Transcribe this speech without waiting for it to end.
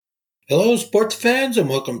Hello, sports fans, and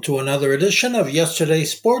welcome to another edition of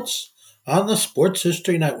Yesterday's Sports on the Sports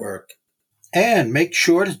History Network. And make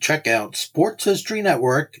sure to check out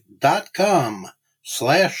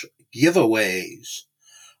sportshistorynetwork.com/giveaways.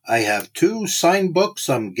 I have two signed books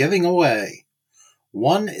I'm giving away.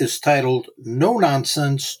 One is titled No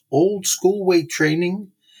Nonsense Old School Weight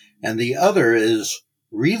Training, and the other is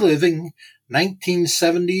Reliving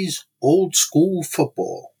 1970s Old School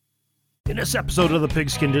Football. In this episode of the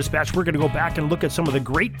Pigskin Dispatch, we're going to go back and look at some of the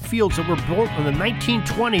great fields that were built in the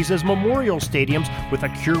 1920s as memorial stadiums with a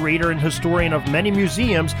curator and historian of many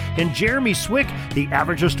museums, and Jeremy Swick, the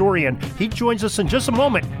average historian. He joins us in just a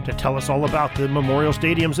moment to tell us all about the memorial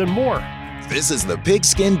stadiums and more. This is the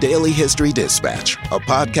Pigskin Daily History Dispatch, a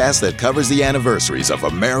podcast that covers the anniversaries of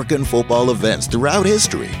American football events throughout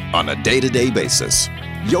history on a day-to-day basis.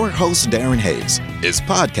 Your host, Darren Hayes, is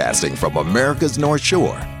podcasting from America's North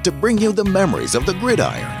Shore to bring you the memories of the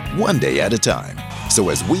gridiron, one day at a time. So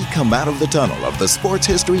as we come out of the tunnel of the Sports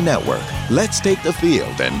History Network, let's take the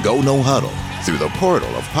field and go no huddle through the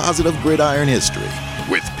portal of positive gridiron history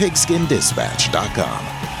with pigskindispatch.com.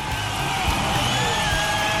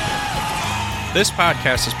 This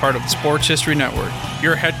podcast is part of the Sports History Network,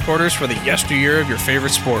 your headquarters for the yesteryear of your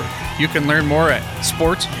favorite sport. You can learn more at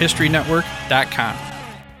sportshistorynetwork.com.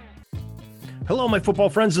 Hello, my football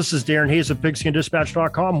friends. This is Darren Hayes of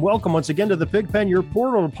pigskindispatch.com. Welcome once again to the Pig Pen, your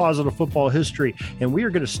portal to positive football history. And we are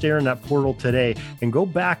going to stare in that portal today and go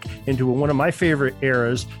back into one of my favorite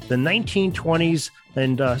eras, the 1920s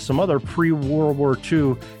and some other pre-World War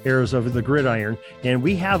II eras of the gridiron. And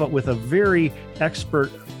we have it with a very expert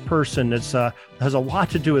person that has a lot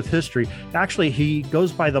to do with history. Actually, he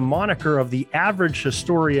goes by the moniker of the average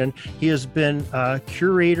historian. He has been a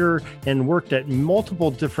curator and worked at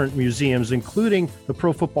multiple different museums, including the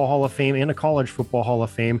Pro Football Hall of Fame and the College Football Hall of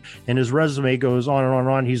Fame. And his resume goes on and on and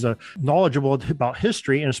on. He's knowledgeable about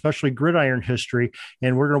history and especially gridiron history.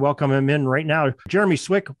 And we're going to welcome him in right now. Jeremy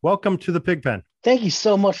Swick, welcome to the Pig Pen. Thank you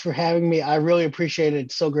so much for having me. I really appreciate it.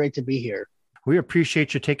 It's so great to be here. We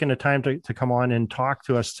appreciate you taking the time to come on and talk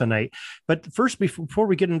to us tonight. But first, before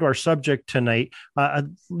we get into our subject tonight,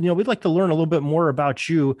 we'd like to learn a little bit more about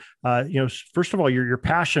you. First of all, your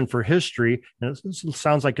passion for history, and it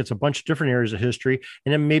sounds like it's a bunch of different areas of history.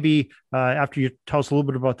 And then maybe after you tell us a little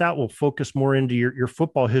bit about that, we'll focus more into your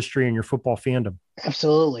football history and your football fandom.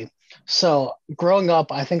 Absolutely. So growing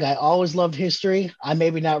up, I think I always loved history. I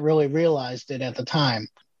maybe not really realized it at the time.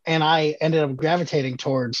 And I ended up gravitating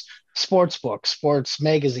towards sports books, sports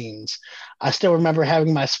magazines. I still remember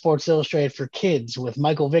having my Sports Illustrated for Kids with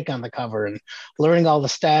Michael Vick on the cover and learning all the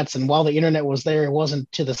stats. And while the internet was there, it wasn't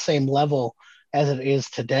to the same level as it is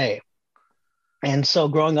today. And so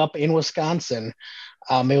growing up in Wisconsin,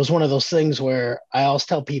 it was one of those things where I always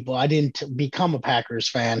tell people I didn't become a Packers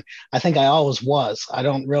fan. I think I always was. I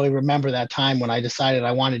don't really remember that time when I decided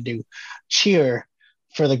I wanted to cheer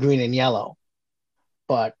for the green and yellow.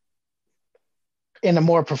 But in a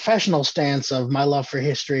more professional stance of my love for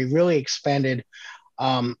history really expanded.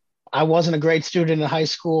 I wasn't a great student in high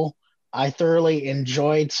school. I thoroughly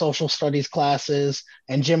enjoyed social studies classes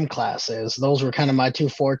and gym classes. Those were kind of my two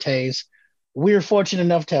fortes. We were fortunate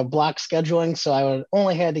enough to have block scheduling, so I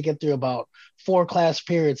only had to get through about 4 class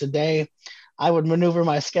periods a day. I would maneuver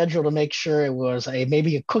my schedule to make sure it was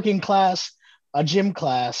maybe a cooking class, a gym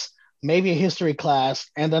class, maybe a history class,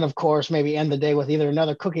 and then, of course, maybe end the day with either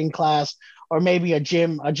another cooking class or maybe a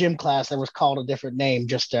gym class that was called a different name,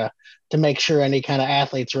 just to make sure any kind of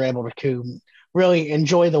athletes were able to really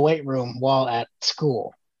enjoy the weight room while at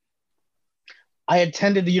school. I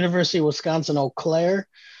attended the University of Wisconsin-Eau Claire,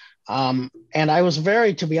 and I was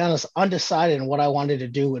very, to be honest, undecided in what I wanted to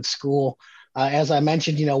do with school. As I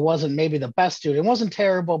mentioned, wasn't maybe the best student, wasn't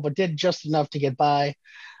terrible, but did just enough to get by.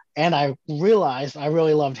 And I realized I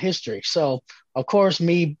really loved history. So, of course,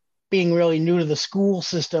 me being really new to the school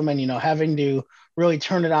system and, having to really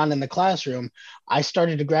turn it on in the classroom, I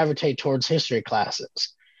started to gravitate towards history classes.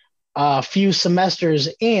 A few semesters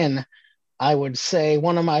in, I would say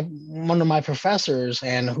one of my professors,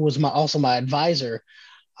 and who was also my advisor,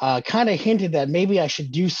 kind of hinted that maybe I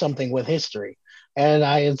should do something with history. And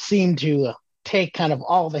I had seemed to take kind of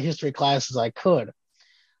all the history classes I could.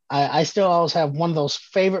 I still always have one of those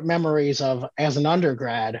favorite memories of as an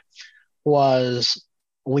undergrad was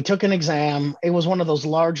we took an exam. It was one of those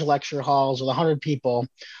large lecture halls with 100 people.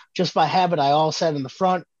 Just by habit, I all sat in the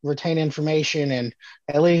front, retain information, and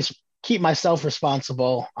at least keep myself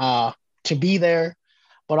responsible to be there,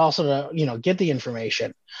 but also to, get the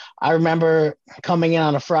information. I remember coming in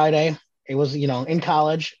on a Friday. It was, in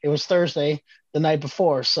college. It was Thursday, the night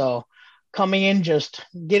before. So coming in, just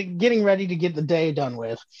getting ready to get the day done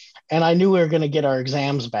with. And I knew we were going to get our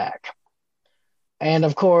exams back. And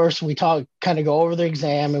of course, we kind of go over the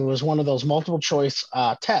exam. It was one of those multiple choice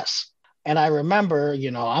tests. And I remember,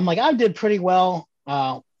 I'm like, I did pretty well.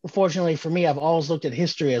 Fortunately for me, I've always looked at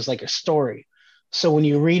history as like a story. So when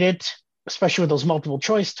you read it, especially with those multiple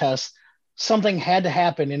choice tests, something had to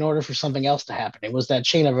happen in order for something else to happen. It was that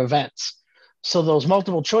chain of events. So those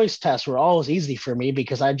multiple choice tests were always easy for me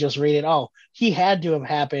because I just read it. Oh, he had to have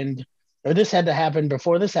happened, or this had to happen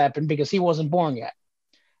before this happened because he wasn't born yet.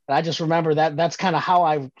 And I just remember that's kind of how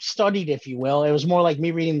I studied, if you will. It was more like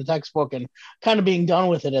me reading the textbook and kind of being done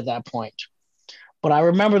with it at that point. But I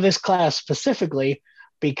remember this class specifically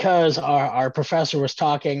because our professor was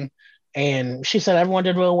talking, and she said everyone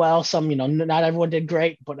did real well. Some, not everyone did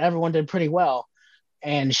great, but everyone did pretty well.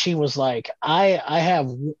 And she was like, I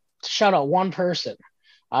have shout out one person.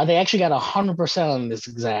 They actually got 100% on this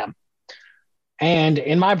exam. And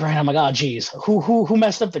in my brain, I'm like, oh, geez, who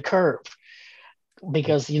messed up the curve?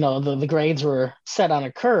 Because, the grades were set on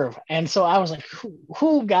a curve. And so I was like,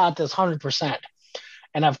 who got this 100%?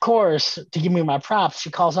 And of course, to give me my props,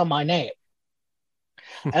 she calls out my name.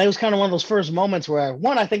 And it was kind of one of those first moments where,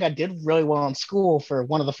 I think I did really well in school for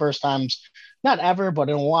one of the first times, not ever, but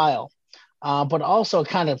in a while. But also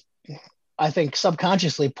kind of, I think,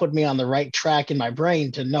 subconsciously put me on the right track in my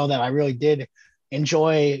brain to know that I really did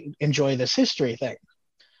enjoy this history thing.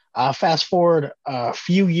 Fast forward a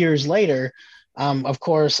few years later, of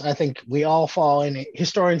course, I think we all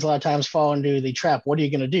historians a lot of times fall into the trap. What are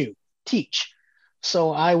you going to do? Teach.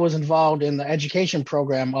 So I was involved in the education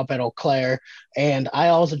program up at Eau Claire, and I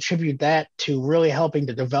always attribute that to really helping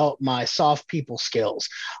to develop my soft people skills,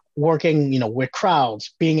 working, with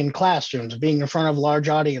crowds, being in classrooms, being in front of large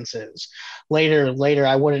audiences. Later,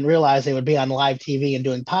 I wouldn't realize they would be on live TV and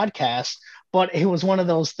doing podcasts, but it was one of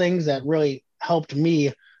those things that really helped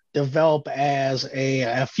me develop as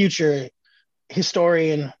a future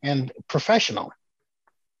historian and professional.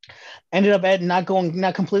 Ended up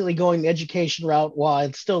not completely going the education route. While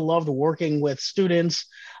I still loved working with students,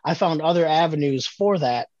 I found other avenues for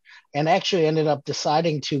that, and actually ended up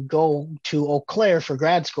deciding to go to Eau Claire for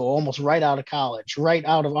grad school, almost right out of college, right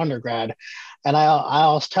out of undergrad. And I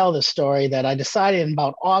always tell this story that I decided in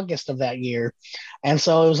about August of that year. And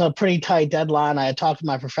so it was a pretty tight deadline. I had talked to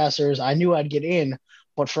my professors. I knew I'd get in,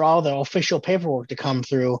 but for all the official paperwork to come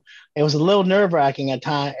through, it was a little nerve-wracking at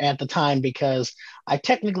the time because I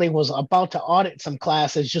technically was about to audit some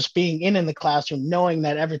classes, just being in the classroom, knowing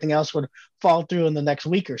that everything else would fall through in the next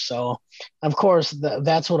week or so. Of course,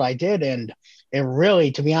 that's what I did. And it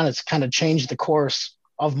really, to be honest, kind of changed the course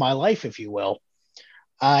of my life, if you will.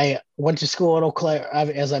 I went to school at Eau Claire.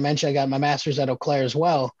 As I mentioned, I got my master's at Eau Claire as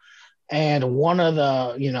well. And one of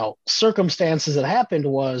the, circumstances that happened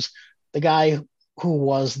was the guy who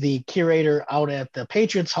was the curator out at the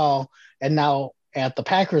Patriots Hall and now at the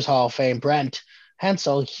Packers Hall of Fame, Brent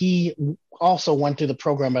Hensel, he also went through the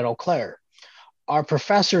program at Eau Claire. Our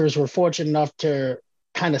professors were fortunate enough to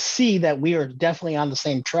kind of see that we were definitely on the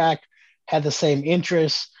same track, had the same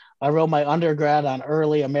interests. I wrote my undergrad on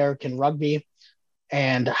early American rugby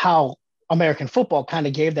and how American football kind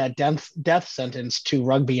of gave that death sentence to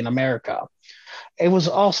rugby in America. It was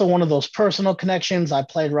also one of those personal connections. I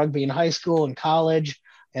played rugby in high school and college,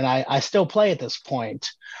 and I still play at this point.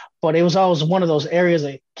 But it was always one of those areas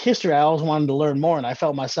of history I always wanted to learn more, and I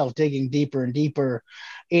felt myself digging deeper and deeper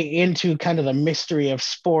into kind of the mystery of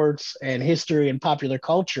sports and history and popular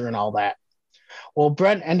culture and all that. Well,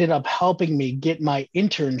 Brent ended up helping me get my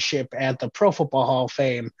internship at the Pro Football Hall of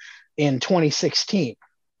Fame in 2016.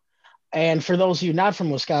 And for those of you not from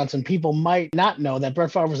Wisconsin, people might not know that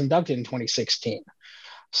Brett Favre was inducted in 2016.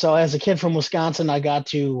 So as a kid from Wisconsin, I got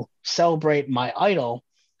to celebrate my idol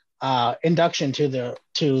induction to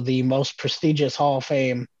the most prestigious Hall of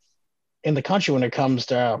Fame in the country when it comes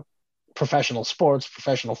to professional sports,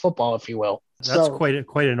 professional football, if you will. That's quite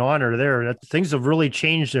an honor there. Things have really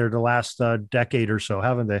changed there the last decade or so,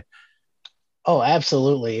 haven't they? Oh,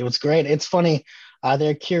 absolutely. It was great. It's funny.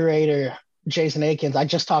 Their curator, Jason Akins, I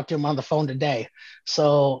just talked to him on the phone today.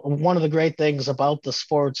 So one of the great things about the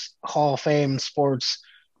Sports Hall of Fame, sports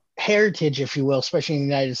heritage, if you will, especially in the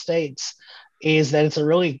United States, is that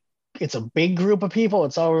it's a big group of people.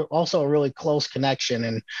 It's also a really close connection.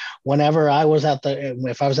 And whenever if I was at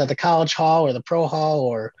the college hall or the pro hall,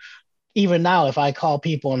 or even now, if I call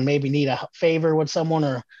people and maybe need a favor with someone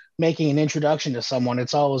or making an introduction to someone,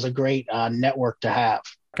 it's always a great network to have.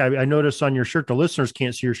 I noticed on your shirt, the listeners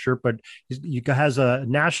can't see your shirt, but you has a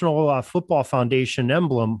National Football Foundation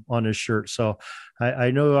emblem on his shirt. So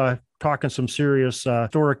I know talking some serious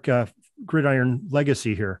historic gridiron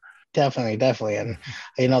legacy here. Definitely. And,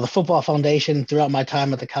 the Football Foundation, throughout my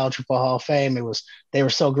time at the College Football Hall of Fame, they were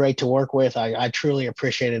so great to work with. I truly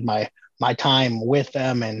appreciated my time with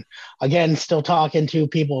them. And again, still talking to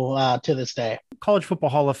people to this day. College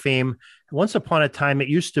Football Hall of Fame. Once upon a time, it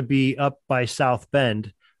used to be up by South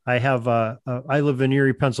Bend. I live in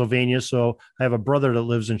Erie, Pennsylvania, so I have a brother that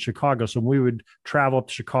lives in Chicago. So we would travel up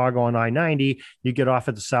to Chicago on I-90. You get off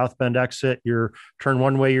at the South Bend exit. You're turn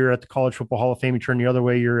one way, you're at the College Football Hall of Fame. You turn the other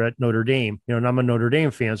way, you're at Notre Dame. And I'm a Notre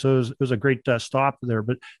Dame fan, so it was a great stop there.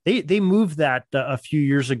 But they moved that a few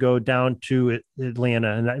years ago down to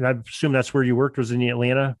Atlanta, and I assume that's where you worked, was in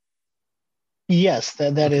Atlanta. Yes,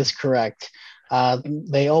 that is correct.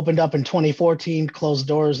 They opened up in 2014, closed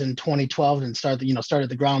doors in 2012, and started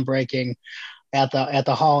the groundbreaking at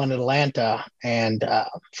the hall in Atlanta. And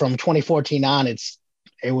from 2014 on, it's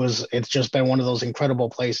just been one of those incredible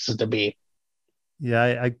places to be.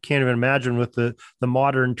 Yeah, I can't even imagine with the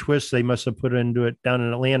modern twist they must have put into it down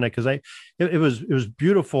in Atlanta, because it was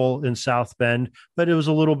beautiful in South Bend, but it was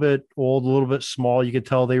a little bit old, a little bit small. You could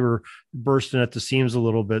tell they were bursting at the seams a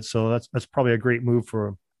little bit. So that's probably a great move for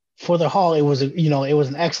them. For the hall, it was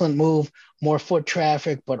an excellent move, more foot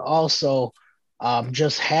traffic, but also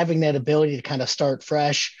just having that ability to kind of start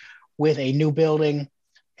fresh with a new building,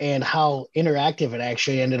 and how interactive it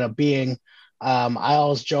actually ended up being. I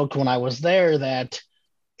always joked when I was there that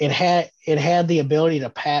it had the ability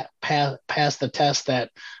to pass the test,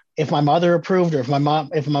 that if my mother approved, or if my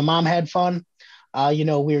mom had fun, we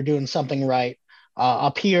were doing something right.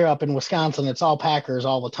 Up in Wisconsin, it's all Packers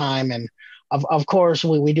all the time, and of course,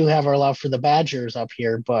 we do have our love for the Badgers up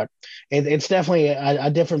here, but it's definitely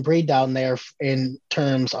a different breed down there in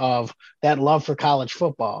terms of that love for college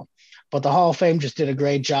football. But the Hall of Fame just did a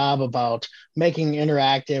great job about making it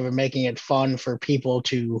interactive and making it fun for people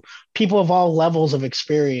of all levels of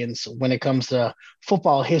experience when it comes to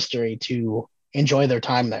football history to enjoy their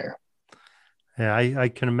time there. Yeah, I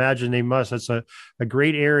can imagine they must. That's a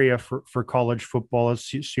great area for college football. It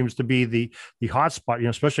seems to be the hot spot,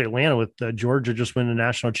 especially Atlanta, with Georgia just winning the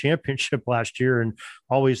national championship last year, and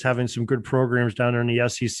always having some good programs down there in the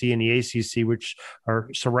SEC and the ACC, which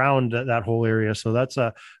surround that whole area. So that's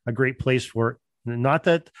a great place for it. Not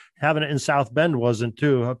that having it in South Bend wasn't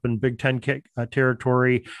too, up in Big Ten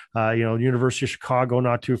territory, University of Chicago,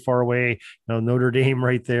 not too far away, Notre Dame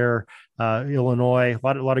right there, Illinois,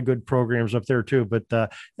 a lot of good programs up there too. But,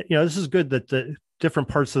 this is good that the different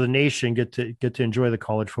parts of the nation get to enjoy the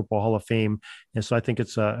College Football Hall of Fame. And so I think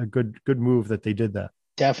it's a good move that they did that.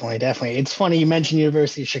 Definitely. It's funny you mentioned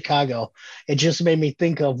University of Chicago. It just made me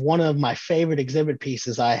think of one of my favorite exhibit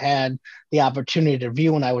pieces I had the opportunity to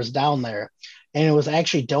view when I was down there. And it was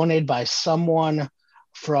actually donated by someone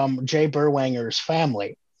from Jay Berwanger's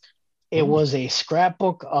family. It was a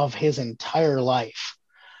scrapbook of his entire life.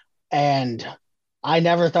 And I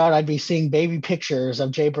never thought I'd be seeing baby pictures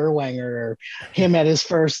of Jay Berwanger, or him at his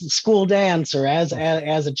first school dance, or as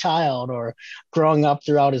a child, or growing up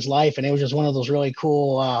throughout his life. And it was just one of those really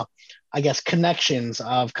cool, connections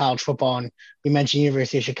of college football. And you mentioned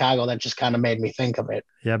University of Chicago, that just kind of made me think of it.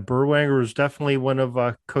 Yeah, Berwanger was definitely one of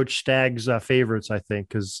Coach Stagg's favorites, I think,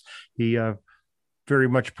 because he very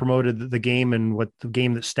much promoted the game and what the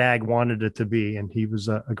game that Stagg wanted it to be. And he was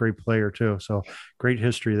a great player too. So great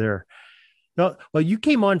history there. Well, you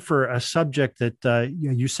came on for a subject that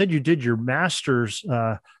you said you did your master's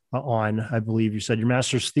on, I believe you said your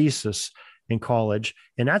master's thesis in college,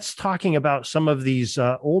 and that's talking about some of these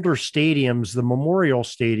older stadiums, the memorial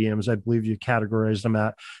stadiums, I believe you categorized them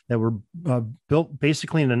at, that were built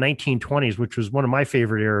basically in the 1920s, which was one of my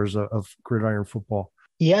favorite eras of gridiron football.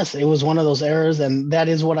 Yes, it was one of those eras, and that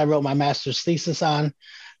is what I wrote my master's thesis on.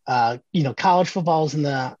 College football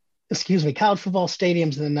stadiums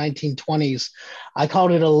in the 1920s. I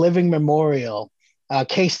called it a living memorial, a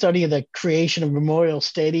case study of the creation of memorial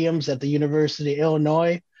stadiums at the University of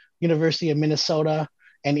Illinois, University of Minnesota,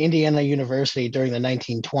 and Indiana University during the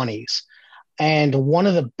 1920s. And one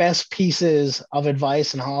of the best pieces of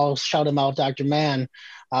advice, and I'll shout him out, Dr. Mann,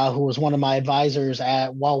 who was one of my advisors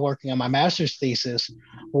while working on my master's thesis,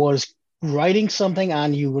 was writing something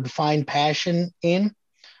on you would find passion in.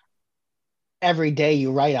 Every day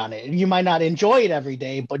you write on it. You might not enjoy it every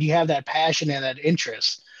day, but you have that passion and that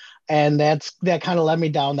interest. And that kind of led me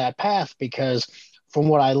down that path, because from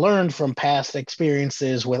what I learned from past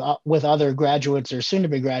experiences with other graduates or soon to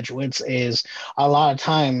be graduates, is a lot of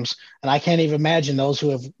times, and I can't even imagine those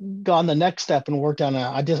who have gone the next step and worked on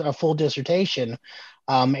a full dissertation,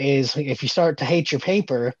 is if you start to hate your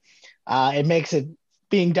paper, it makes it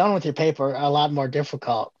being done with your paper a lot more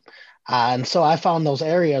difficult. And so I found those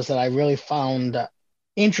areas that I really found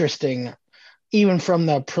interesting even from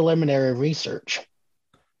the preliminary research.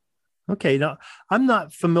 Okay. Now, I'm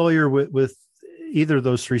not familiar with either of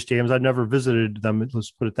those three stadiums. I've never visited them.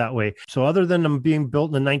 Let's put it that way. So other than them being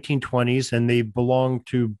built in the 1920s and they belong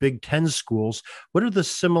to Big Ten schools, what are the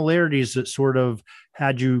similarities that sort of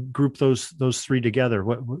had you group those three together?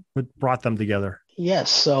 What brought them together? Yes.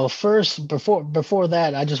 So first, before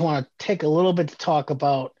that, I just want to take a little bit to talk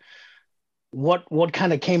about what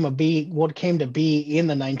came to be in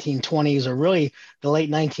the 1920s, or really the late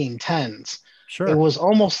 1910s. Sure. It was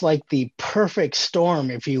almost like the perfect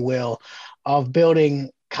storm, if you will, of building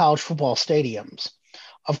college football stadiums.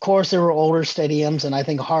 Of course, there were older stadiums, and I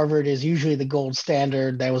think Harvard is usually the gold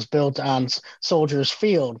standard that was built on Soldiers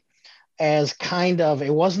Field as kind of,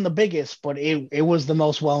 it wasn't the biggest, but it was the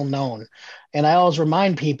most well known. And I always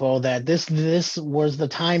remind people that this was the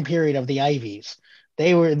time period of the Ivies.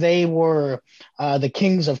 They were the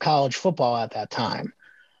kings of college football at that time.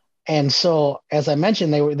 And so, as I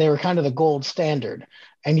mentioned, they were kind of the gold standard.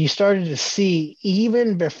 And you started to see,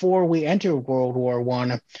 even before we entered World War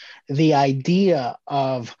I, the idea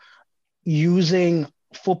of using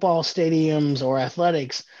football stadiums or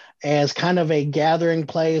athletics as kind of a gathering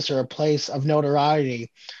place or a place of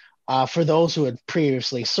notoriety for those who had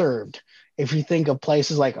previously served. If you think of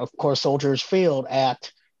places like, of course, Soldiers Field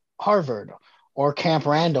at Harvard, or Camp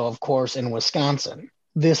Randall, of course, in Wisconsin.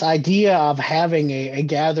 This idea of having a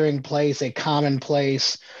gathering place, a common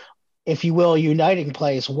place, if you will, a uniting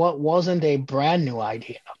place, what wasn't a brand new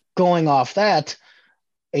idea. Going off that,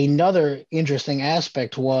 another interesting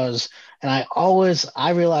aspect was, and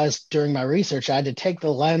I realized during my research, I had to take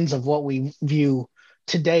the lens of what we view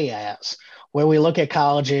today as, where we look at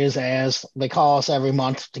colleges as they call us every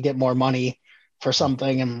month to get more money for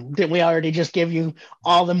something. And didn't we already just give you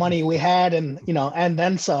all the money we had and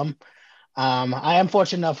then some? I am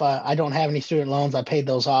fortunate enough. I don't have any student loans. I paid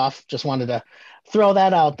those off. Just wanted to throw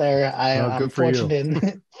that out there. I'm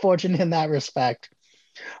fortunate in that respect.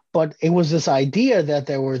 But it was this idea that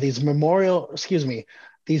there were these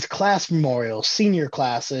class memorials, senior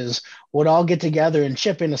classes would all get together and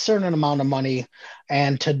chip in a certain amount of money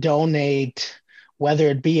and to donate, whether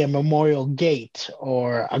it be a memorial gate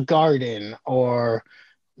or a garden or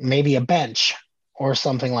maybe a bench or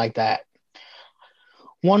something like that.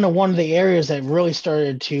 One of the areas that really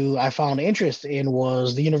I found interest in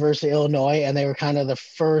was the University of Illinois, and they were kind of the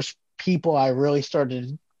first people I really started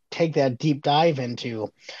to take that deep dive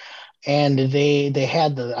into. And they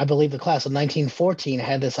had I believe the class of 1914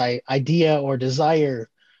 had this idea or desire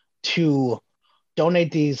to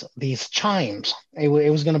donate these chimes. It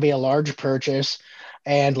was going to be a large purchase,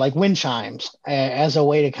 and like wind chimes as a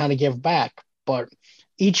way to kind of give back. But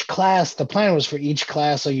each class, the plan was for each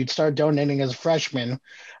class, so you'd start donating as a freshman,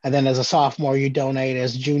 and then as a sophomore you donate,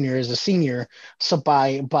 as a junior, as a senior. So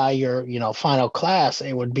by your final class,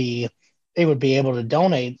 it would be able to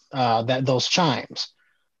donate those chimes.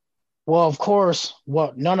 Well, of course,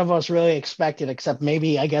 what none of us really expected, except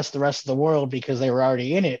maybe I guess the rest of the world because they were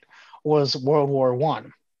already in it, was World War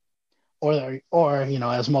I, or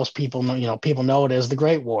as most people know, people know it as the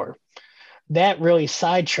Great War. That really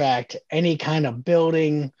sidetracked any kind of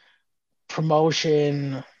building,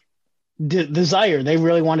 promotion, desire. They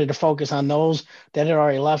really wanted to focus on those that had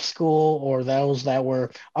already left school or those that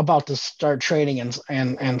were about to start training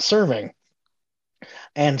and serving.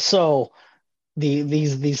 And so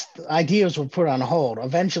these ideas were put on hold.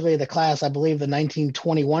 Eventually, the class, I believe the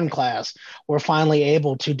 1921 class, were finally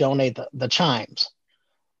able to donate the chimes.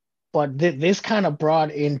 But this kind of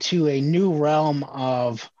brought into a new realm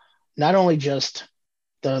of not only just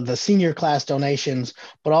the senior class donations,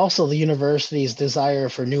 but also the university's desire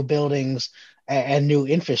for new buildings and new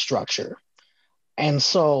infrastructure. And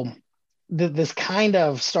so this kind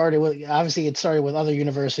of started with, obviously it started with other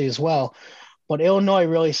universities as well, but Illinois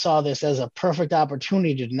really saw this as a perfect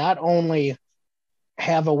opportunity to not only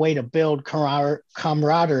have a way to build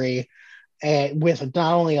camaraderie with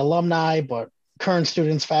not only alumni, but current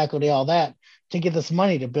students, faculty, all that, to get this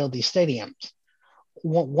money to build these stadiums.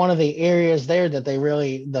 One of the areas there that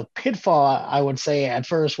the pitfall, I would say at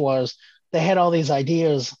first, was they had all these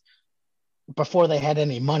ideas before they had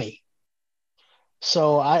any money.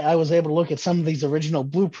 So I was able to look at some of these original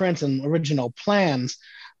blueprints and original plans.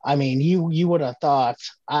 I mean, you would have thought,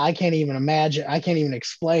 I can't even imagine, I can't even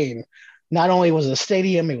explain. Not only was it a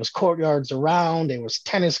stadium, it was courtyards around, it was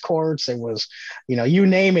tennis courts, it was, you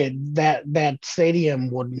name it, that stadium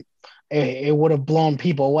would have blown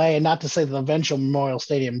people away. And not to say the eventual Memorial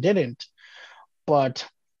Stadium didn't, but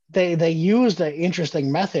they used an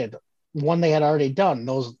interesting method, one they had already done,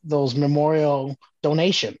 those memorial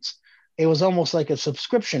donations. it was almost like a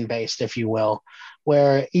subscription based, if you will,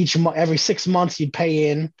 where every 6 months you'd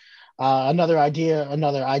pay in. Another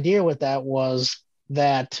idea with that was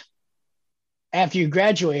that after you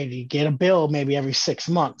graduated, you get a bill maybe every 6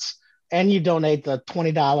 months, and you donate the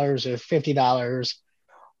 $20 or $50.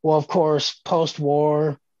 Well, of course,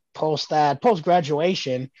 post-war,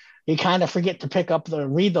 post-graduation, you kind of forget to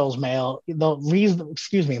read those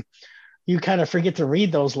you kind of forget to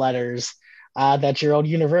read those letters that your old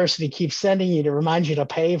university keeps sending you to remind you to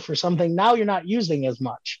pay for something now you're not using as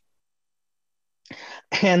much.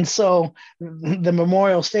 And so the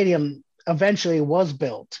Memorial Stadium eventually was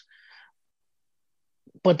built.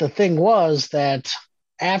 But the thing was that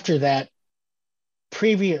after that,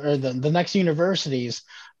 the next universities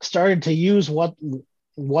started to use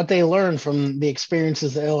what they learned from the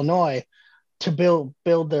experiences of Illinois to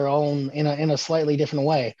build their own in a slightly different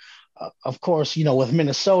way. Of course, with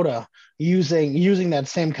Minnesota using that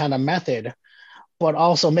same kind of method, but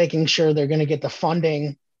also making sure they're going to get the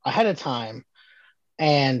funding ahead of time,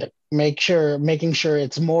 and making sure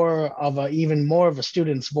it's even more of a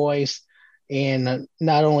student's voice in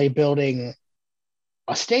not only building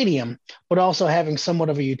a stadium, but also having somewhat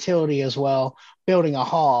of a utility as well, building a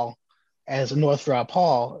hall as Northrop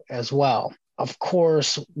Hall as well. Of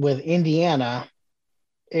course, with Indiana,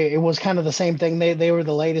 it was kind of the same thing. They were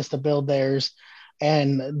the latest to build theirs,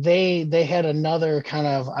 and they had another kind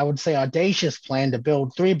of, I would say, audacious plan to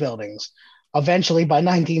build 3 buildings. Eventually, by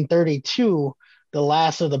 1932, the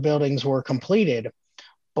last of the buildings were completed.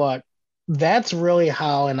 But that's really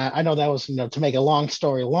how, and I know that was, to make a long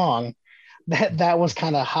story long, that was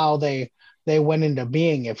kind of how they went into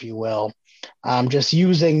being, if you will, just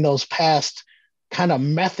using those past kind of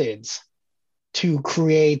methods to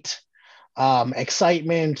create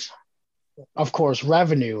excitement, of course,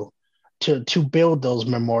 revenue to build those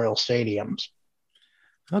memorial stadiums.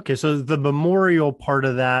 Okay, so the memorial part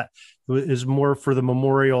of that is more for the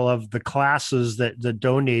memorial of the classes that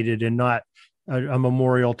donated, and not a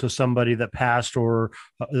memorial to somebody that passed, or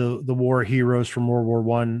the war heroes from World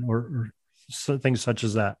War I, or things such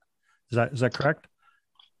as that. Is that correct?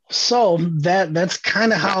 So that's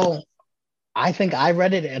kind of how I think I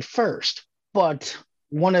read it at first. But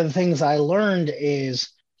one of the things I learned is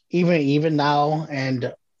even now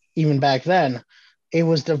and even back then, it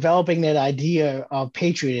was developing that idea of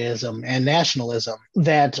patriotism and nationalism,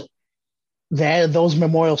 that those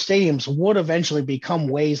memorial stadiums would eventually become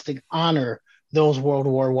ways to honor those World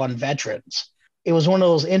War I veterans. It was one of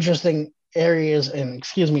those interesting eras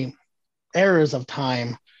of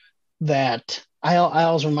time that I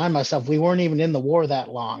always remind myself, we weren't even in the war that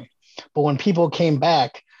long. But when people came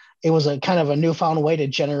back, it was a kind of a newfound way to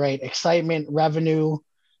generate excitement, revenue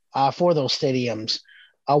for those stadiums.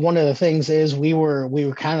 One of the things is we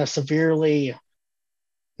were kind of severely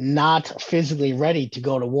not physically ready to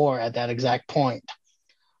go to war at that exact point.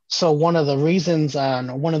 So one of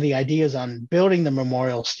the ideas on building the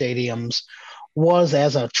memorial stadiums was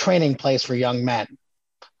as a training place for young men.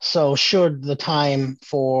 So should the time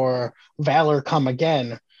for valor come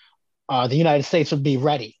again, the United States would be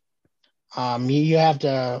ready. You have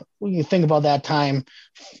to, when you think about that time,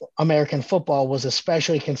 American football was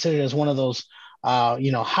especially considered as one of those,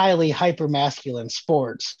 highly hyper-masculine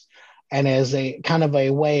sports. And as a kind of a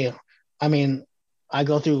way, going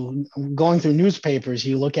through newspapers,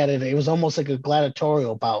 you look at it, it was almost like a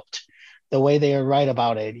gladiatorial bout, the way they write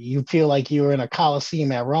about it. You feel like you were in a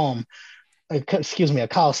Coliseum in Rome.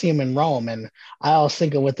 And I always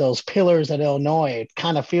think of with those pillars at Illinois, it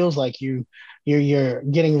kind of feels like you're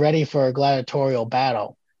getting ready for a gladiatorial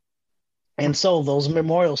battle. And so those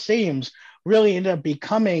memorial stadiums really ended up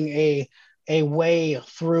becoming a way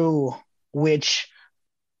through which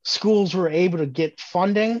schools were able to get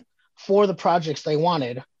funding for the projects they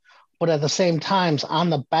wanted, but at the same time on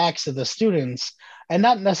the backs of the students, and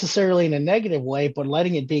not necessarily in a negative way, but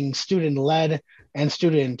letting it being student-led and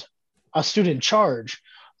a student charge,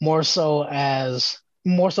 more so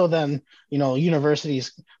than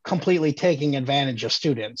universities completely taking advantage of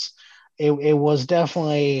students. It was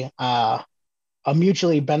definitely a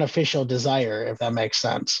mutually beneficial desire, if that makes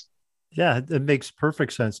sense. Yeah, it makes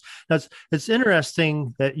perfect sense. It's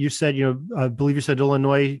interesting that you said, I believe you said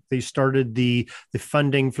Illinois, they started the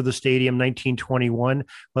funding for the stadium 1921.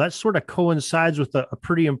 Well, that sort of coincides with a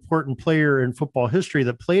pretty important player in football history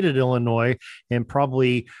that played at Illinois and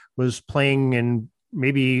probably was playing and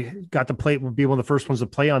maybe got to play, would be one of the first ones to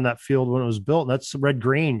play on that field when it was built. And that's Red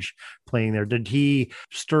Grange playing there. Did he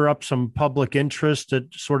stir up some public interest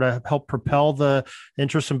that sort of help propel the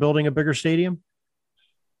interest in building a bigger stadium?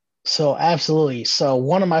 So absolutely. So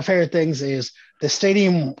one of my favorite things is the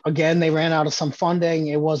stadium. Again, they ran out of some funding.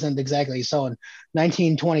 It wasn't exactly so in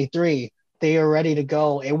 1923. They were ready to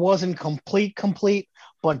go. It wasn't complete,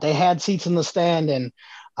 but they had seats in the stand, and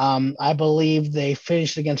I believe they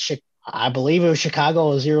finished against. I believe it was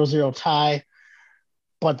Chicago, a 0-0 tie.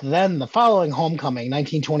 But then the following homecoming,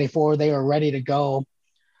 1924, they were ready to go.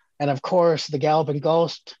 And of course, the Galloping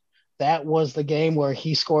Ghost, that was the game where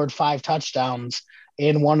he scored 5 touchdowns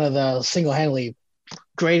in one of the single-handedly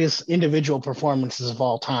greatest individual performances of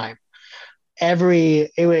all time.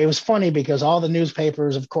 It was funny because all the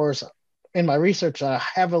newspapers, of course, in my research,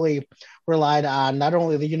 heavily relied on not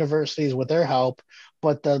only the universities with their help,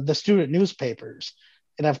 but the student newspapers.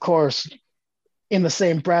 And of course, in the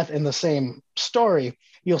same breath, in the same story,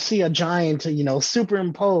 you'll see a giant,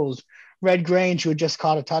 superimposed Red Grange who had just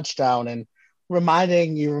caught a touchdown, and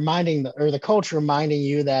the coach reminding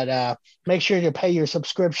you that make sure to pay your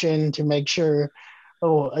subscription to make sure,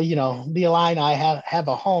 the Illini have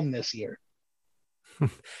a home this year.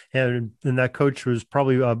 and that coach was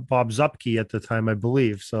probably Bob Zupke at the time, I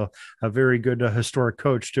believe. So a very good historic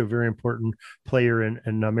coach to a very important player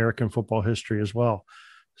in American football history as well.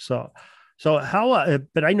 So how?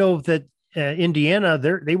 But I know that Indiana,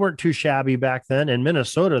 they weren't too shabby back then, and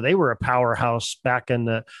Minnesota, they were a powerhouse back in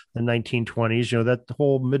the 1920s. That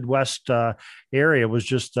whole Midwest area was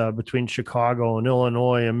just between Chicago and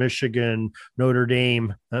Illinois and Michigan, Notre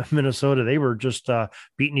Dame, Minnesota. They were just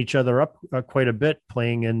beating each other up quite a bit,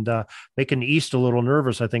 playing and making the East a little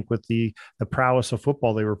nervous, I think, with the prowess of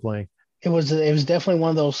football they were playing. It was definitely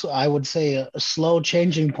one of those, I would say, slow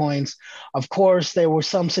changing points. Of course, there was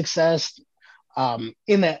some success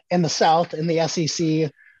in the South, in the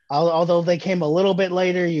SEC, although they came a little bit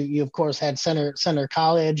later. You of course had Center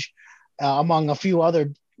College, among a few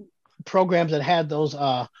other programs that had those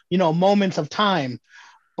moments of time.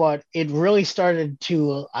 But it really started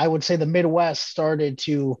to, I would say, the Midwest started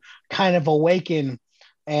to kind of awaken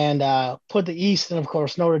and put the East and of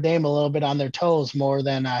course Notre Dame a little bit on their toes more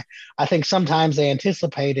than I think sometimes they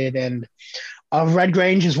anticipated. And Red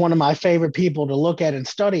Grange is one of my favorite people to look at and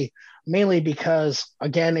study, mainly because,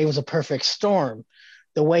 again, it was a perfect storm.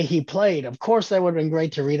 The way he played, of course, that would have been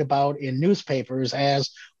great to read about in newspapers, as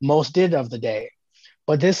most did of the day.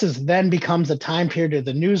 But this is then becomes the time period of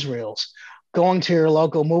the newsreels, going to your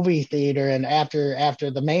local movie theater, and after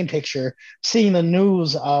the main picture, seeing the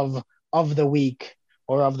news of the week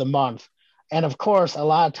or of the month. And of course, a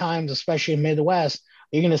lot of times, especially in Midwest,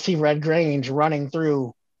 you're going to see Red Grange running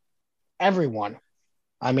through everyone.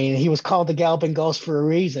 I mean, he was called the Galloping Ghost for a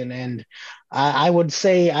reason. And I would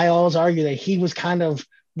say, I always argue that he was kind of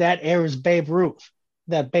that era's Babe Ruth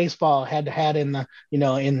that baseball had in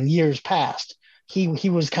in years past. He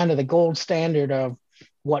was kind of the gold standard of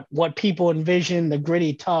what people envision, the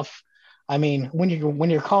gritty, tough. I mean, when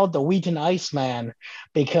you're called the Wheaton Iceman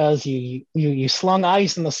because you slung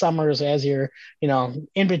ice in the summers as you're,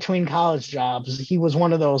 in between college jobs, he was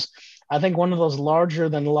one of those, I think, one of those larger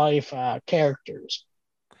than life characters.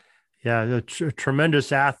 Yeah, a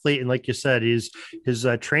tremendous athlete. And like you said, his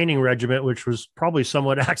training regiment, which was probably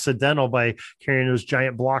somewhat accidental by carrying those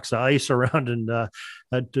giant blocks of ice around and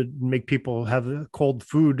to make people have cold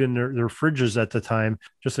food in their fridges at the time.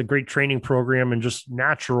 Just a great training program and just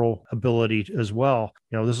natural ability as well.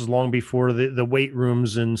 This is long before the weight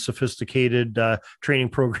rooms and sophisticated training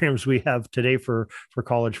programs we have today for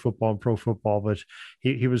college football and pro football. But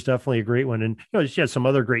he was definitely a great one. And, he had some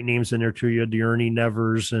other great names in there too. You had the Ernie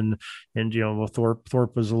Nevers and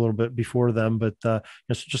Thorpe was a little bit before them, but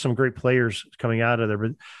it's just some great players coming out of there.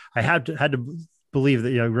 But I had to believe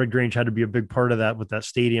that Red Grange had to be a big part of that with that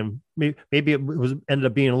stadium. Maybe it ended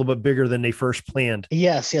up being a little bit bigger than they first planned.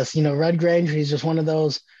 Yes. Red Grange, he's just one of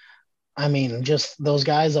those. I mean, just those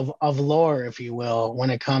guys of lore, if you will, when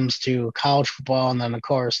it comes to college football, and then of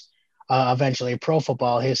course, eventually pro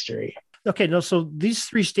football history. Okay, now, so these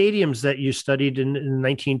 3 stadiums that you studied in the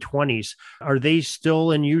 1920s, are they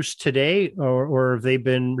still in use today, or have they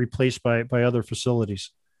been replaced by other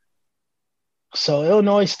facilities? So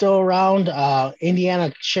Illinois is still around.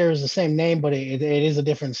 Indiana shares the same name, but it is a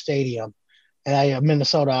different stadium. And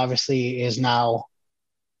Minnesota obviously is now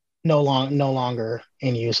no longer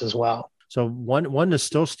in use as well. So one is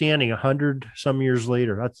still standing 100 some years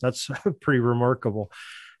later. That's pretty remarkable.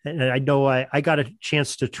 and I know I got a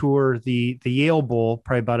chance to tour the Yale Bowl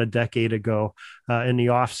probably about a decade ago in the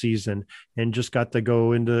off season, and just got to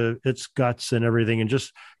go into its guts and everything. And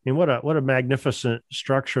just, I mean, what a magnificent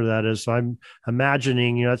structure that is. So I'm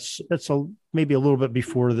imagining, it's maybe a little bit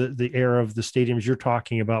before the era of the stadiums you're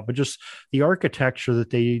talking about, but just the architecture that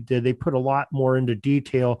they did, they put a lot more into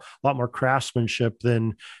detail, a lot more craftsmanship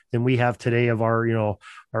than we have today of our,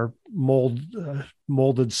 our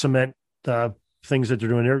molded cement things that they're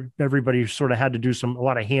doing. Everybody sort of had to do a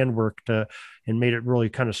lot of handwork and made it really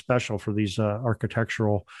kind of special for these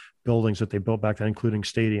architectural buildings that they built back then, including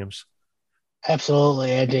stadiums.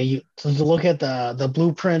 Absolutely. And you look at the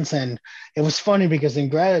blueprints, and it was funny because in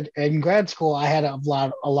grad school, I had a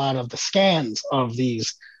lot of the scans of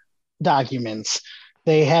these documents.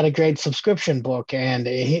 They had a great subscription book, and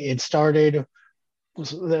it started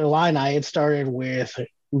with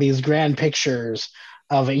these grand pictures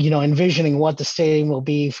of, envisioning what the stadium will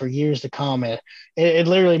be for years to come. It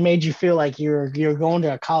literally made you feel like you're going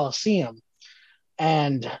to a Coliseum.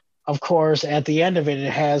 And of course, at the end of it,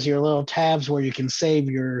 it has your little tabs where you can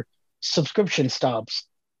save your subscription stubs.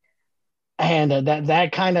 And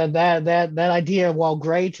that idea, while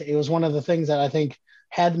great, it was one of the things that I think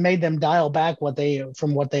had made them dial back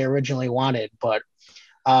from what they originally wanted. But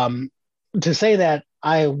to say that,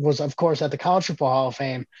 I was, of course, at the College Football Hall of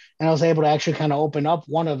Fame, and I was able to actually kind of open up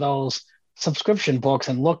one of those subscription books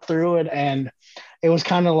and look through it. And it was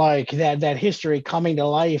kind of like that history coming to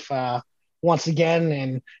life once again.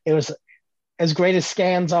 And it was, as great as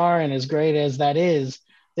scans are and as great as that is,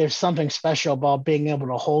 there's something special about being able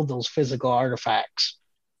to hold those physical artifacts.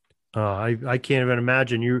 I can't even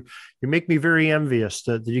imagine. You make me very envious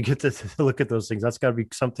that you get to look at those things. That's got to be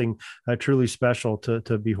something truly special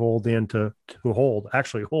to behold and to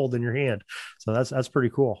hold in your hand. So that's pretty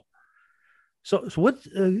cool. So what?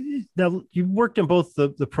 Now you've worked in both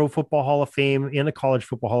the Pro Football Hall of Fame and the College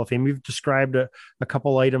Football Hall of Fame. You've described a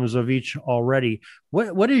couple items of each already.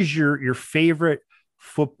 What is your favorite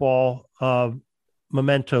football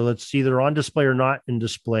memento that's either on display or not in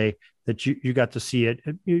display that you got to see?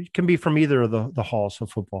 It can be from either of the halls of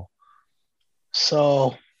football.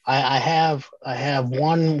 So I have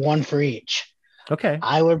one for each. Okay.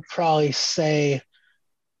 I would probably say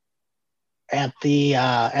at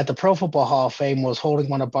the Pro Football Hall of Fame was holding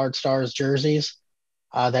one of Bart Starr's jerseys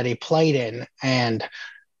that he played in. And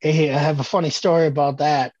I have a funny story about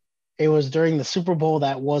that. It was during the Super Bowl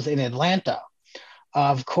that was in Atlanta.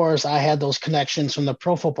 Of course, I had those connections from the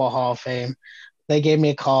Pro Football Hall of Fame. They gave me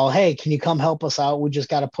a call. Hey, can you come help us out? We just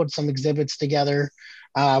got to put some exhibits together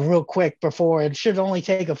real quick before it should only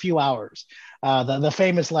take a few hours. The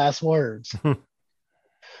famous last words.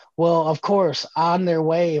 Well, of course, on their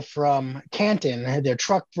way from Canton,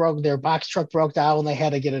 their box truck broke down, and they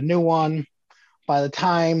had to get a new one. By the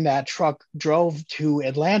time that truck drove to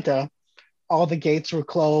Atlanta, all the gates were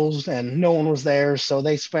closed and no one was there. So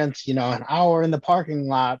they spent, an hour in the parking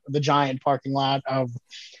lot, the giant parking lot of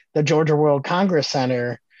the Georgia World Congress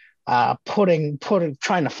Center, trying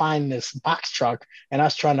to find this box truck, and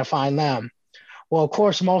us trying to find them. Well, of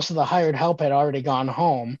course, most of the hired help had already gone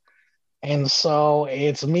home. And so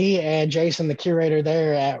it's me and Jason, the curator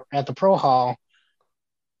there at the Pro Hall.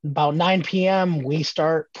 About 9 p.m., we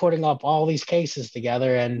start putting up all these cases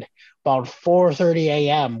together, and about 4:30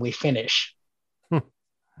 a.m., we finish.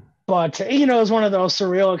 But, it was one of those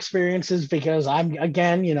surreal experiences because I'm,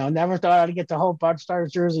 again, never thought I'd get to hold Bart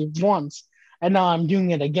Starr's jersey once. And now I'm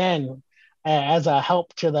doing it again as a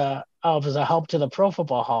help to the Pro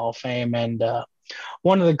Football Hall of Fame. And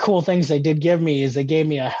one of the cool things they did give me is they gave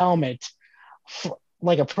me a helmet,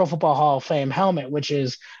 like a Pro Football Hall of Fame helmet, which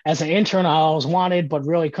is, as an intern, I always wanted, but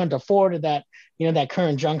really couldn't afford at that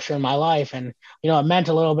current juncture in my life. And, it meant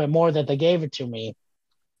a little bit more that they gave it to me.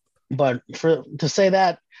 But to say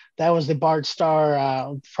that was the Bart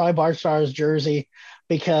Starr, probably Bart Starr's jersey,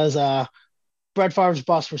 because Brett Favre's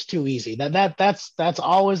bust was too easy. That's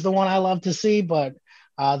always the one I love to see, but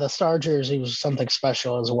the Starr jersey was something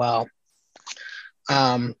special as well.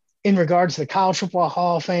 In regards to the College Football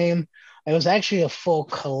Hall of Fame, it was actually a full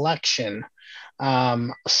collection.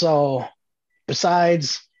 So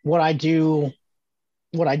besides what I did,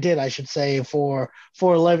 I should say, for a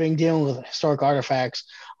living dealing with historic artifacts,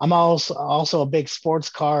 I'm also a big sports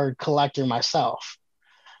card collector myself.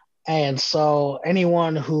 And so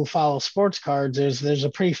anyone who follows sports cards, there's a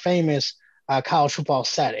pretty famous college football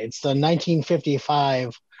set. It's the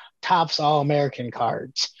 1955 Topps All-American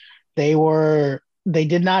cards. They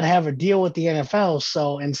did not have a deal with the NFL.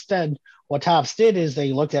 So instead, what Topps did is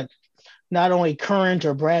they looked at not only current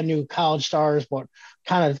or brand new college stars, but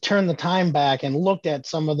kind of turned the time back and looked at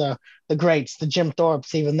some of the greats, the Jim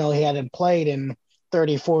Thorpes, even though he hadn't played in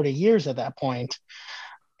 30, 40 years at that point.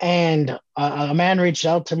 And a man reached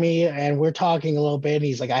out to me and we're talking a little bit. And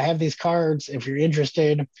he's like, I have these cards if you're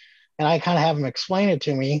interested. And I kind of have him explain it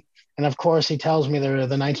to me. And of course, he tells me they're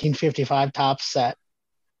the 1955 top set.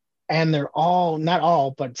 And they're all, not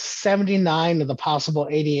all, but 79 of the possible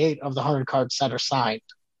 88 of the 100 card set are signed.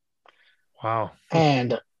 Wow.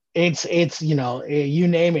 And it's you know, you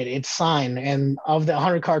name it, it's signed. And of the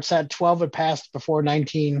 100 card set, 12 had passed before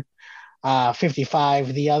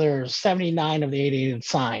 1955. The other 79 of the 88 had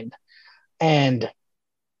signed. And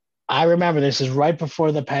I remember this is right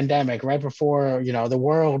before the pandemic, right before, you know, the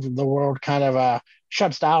world kind of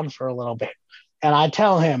shuts down for a little bit. And I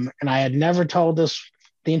tell him, and I had never told this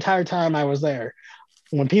the entire time I was there,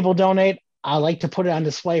 when people donate, I like to put it on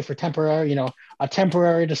display for temporary, you know, a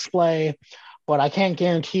temporary display, but I can't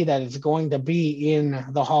guarantee that it's going to be in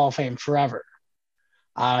the Hall of Fame forever.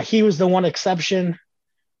 He was the one exception,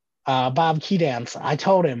 Bob Keydance. I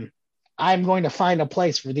told him, I'm going to find a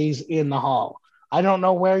place for these in the Hall. I don't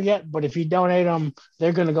know where yet, but if you donate them,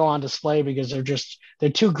 they're going to go on display because they're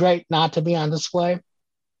too great not to be on display.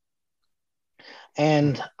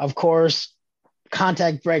 And of course,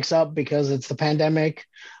 contact breaks up because it's the pandemic.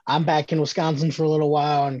 I'm back in Wisconsin for a little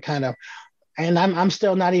while and I'm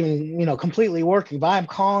still not even, you know, completely working, but I'm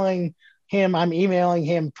calling him, I'm emailing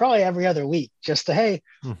him probably every other week just to, hey,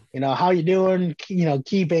 you know, how you doing? You know,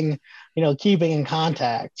 keeping in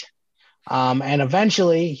contact. And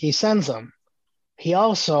eventually he sends them. He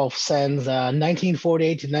also sends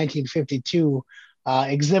 1948 to 1952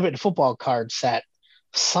 exhibit football card set.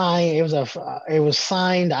 Signed. It was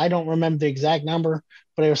signed. I don't remember the exact number,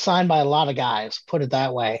 but it was signed by a lot of guys. Put it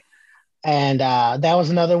that way. And that was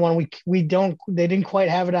another one they didn't quite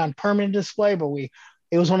have it on permanent display, but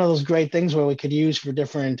it was one of those great things where we could use for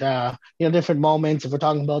different different moments. If we're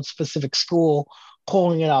talking about specific school,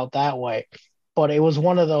 pulling it out that way. But it was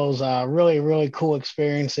one of those really, really cool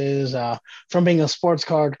experiences from being a sports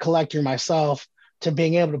card collector myself to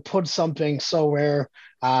being able to put something so rare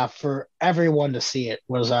for everyone to see. It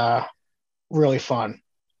was really fun.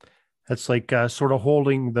 That's like sort of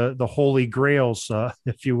holding the holy grails,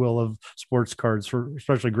 if you will, of sports cards, for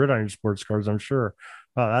especially gridiron sports cards, I'm sure.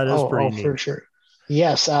 That is pretty neat. For sure.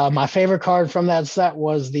 Yes. My favorite card from that set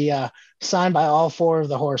was the signed by all four of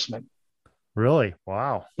the Horsemen. Really?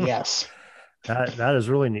 Wow. Yes. That is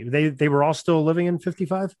really neat. They were all still living in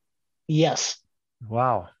 55? Yes.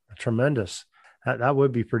 Wow. Tremendous. That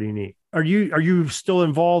would be pretty neat. Are you still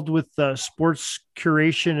involved with sports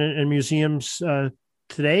curation and museums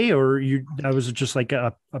today, or that was just like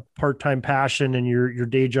a part-time passion and your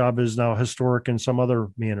day job is now historic in some other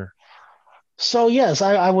manner? So yes,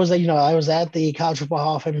 I was at the College Football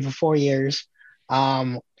Hall of Fame for 4 years.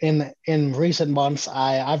 In recent months,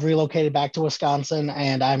 I've relocated back to Wisconsin,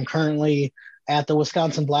 and I'm currently at the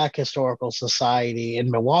Wisconsin Black Historical Society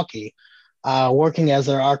in Milwaukee, working as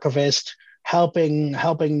their archivist, helping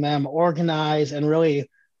them organize and really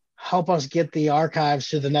help us get the archives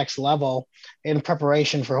to the next level in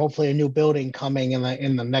preparation for hopefully a new building coming in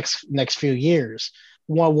the next few years.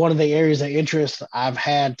 One of the areas of interest I've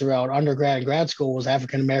had throughout undergrad and grad school was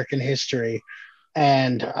African American history.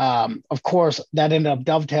 And of course, that ended up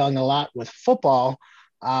dovetailing a lot with football,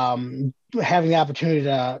 having the opportunity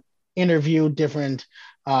to interview different,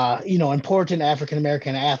 important African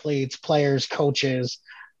American athletes, players, coaches,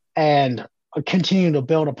 and continue to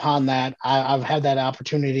build upon that. I've had that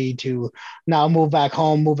opportunity to now move back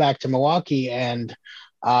to Milwaukee and,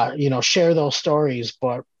 share those stories.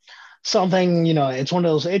 But something, it's one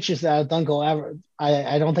of those itches that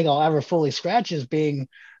I don't think I'll ever fully scratch is being,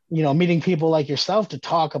 meeting people like yourself to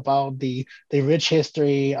talk about the rich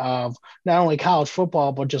history of not only college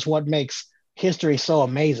football, but just what makes history so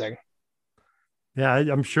amazing. Yeah,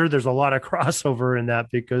 I'm sure there's a lot of crossover in that,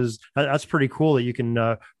 because that's pretty cool that you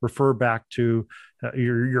can refer back to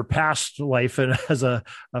your past life and as a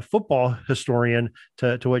football historian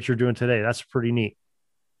to what you're doing today. That's pretty neat.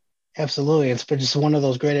 Absolutely. It's been just one of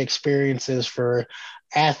those great experiences for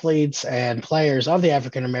athletes and players of the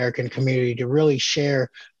African American community to really share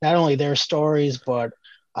not only their stories, but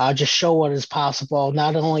just show what is possible,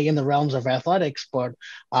 not only in the realms of athletics, but,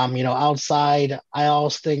 outside. I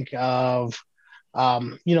always think of,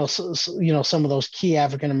 some of those key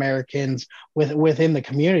African Americans within the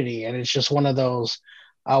community. And it's just one of those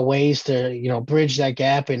ways to, bridge that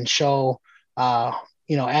gap and show,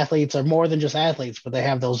 athletes are more than just athletes, but they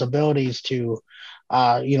have those abilities to,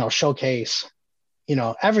 showcase,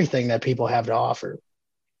 everything that people have to offer.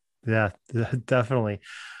 Yeah, definitely.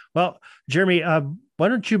 Well, Jeremy, why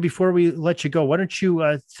don't you, before we let you go, why don't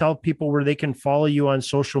you tell people where they can follow you on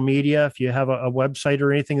social media? If you have a website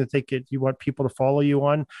or anything that you want people to follow you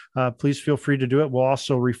on, please feel free to do it. We'll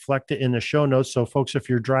also reflect it in the show notes. So folks, if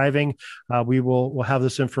you're driving, we'll have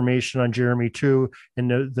this information on Jeremy too in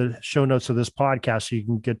the show notes of this podcast, so you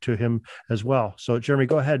can get to him as well. So Jeremy,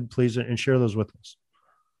 go ahead, please, and share those with us.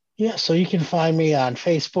 Yeah, so you can find me on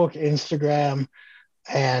Facebook, Instagram,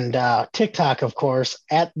 and TikTok, of course,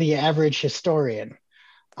 at The Average Historian.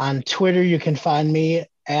 On Twitter, you can find me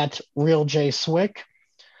at RealJSwick.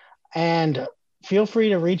 And feel free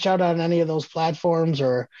to reach out on any of those platforms,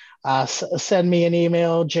 or send me an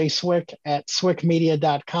email,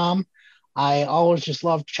 jswick@swickmedia.com. I always just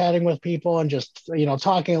love chatting with people and just,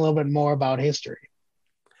 talking a little bit more about history.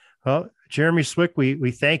 Well, Jeremy Swick,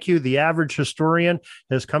 we thank you. The Average Historian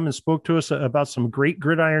has come and spoke to us about some great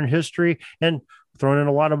gridiron history and thrown in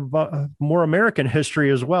a lot of more American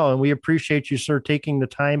history as well. And we appreciate you, sir, taking the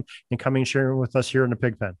time and coming and sharing with us here in the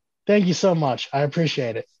Pigpen. Thank you so much. I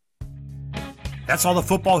appreciate it. That's all the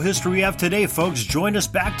football history we have today, folks. Join us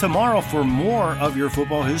back tomorrow for more of your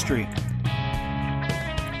football history.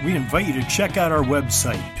 We invite you to check out our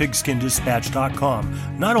website,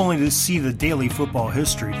 pigskindispatch.com, not only to see the daily football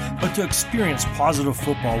history, but to experience positive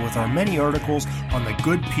football with our many articles on the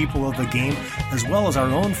good people of the game, as well as our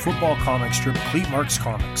own football comic strip, Cleat Marks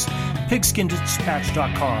Comics.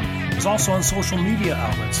 Pigskindispatch.com is also on social media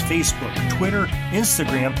outlets, Facebook, Twitter,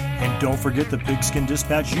 Instagram, and don't forget the Pigskin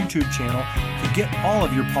Dispatch YouTube channel to get all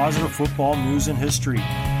of your positive football news and history.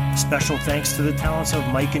 Special thanks to the talents of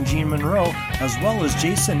Mike and Gene Monroe, as well as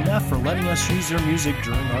Jason Neff for letting us use their music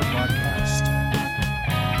during our podcast.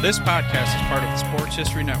 This podcast is part of the Sports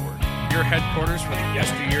History Network, your headquarters for the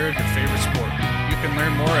yesteryear of your favorite sport. You can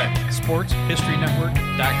learn more at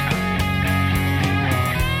sportshistorynetwork.com.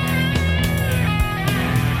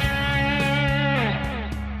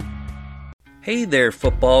 Hey there,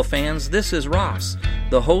 football fans. This is Ross,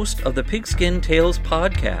 the host of the Pigskin Tales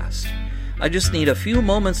podcast. I just need a few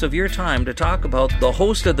moments of your time to talk about the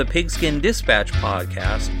host of the Pigskin Dispatch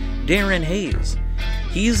podcast, Darren Hayes.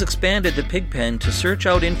 He's expanded the Pigpen to search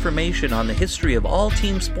out information on the history of all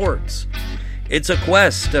team sports. It's a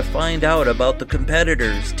quest to find out about the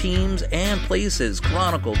competitors, teams, and places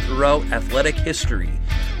chronicled throughout athletic history,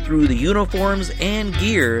 through the uniforms and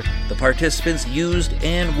gear the participants used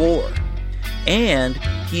and wore. And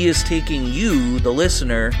he is taking you, the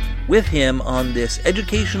listener, with him on this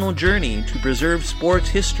educational journey to preserve sports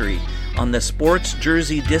history on the Sports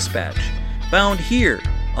Jersey Dispatch, found here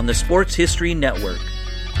on the Sports History Network.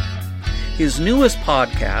 His newest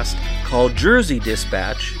podcast, called Jersey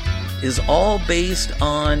Dispatch, is all based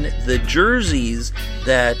on the jerseys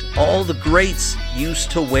that all the greats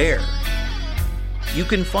used to wear. You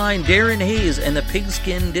can find Darren Hayes and the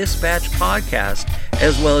Pigskin Dispatch podcast,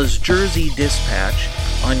 as well as Jersey Dispatch,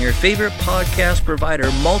 on your favorite podcast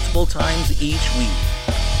provider multiple times each week.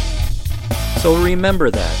 So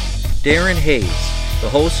remember that, Darren Hayes, the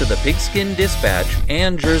host of the Pigskin Dispatch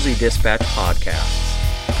and Jersey Dispatch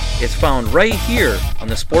podcasts. It's found right here on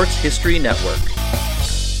the Sports History Network.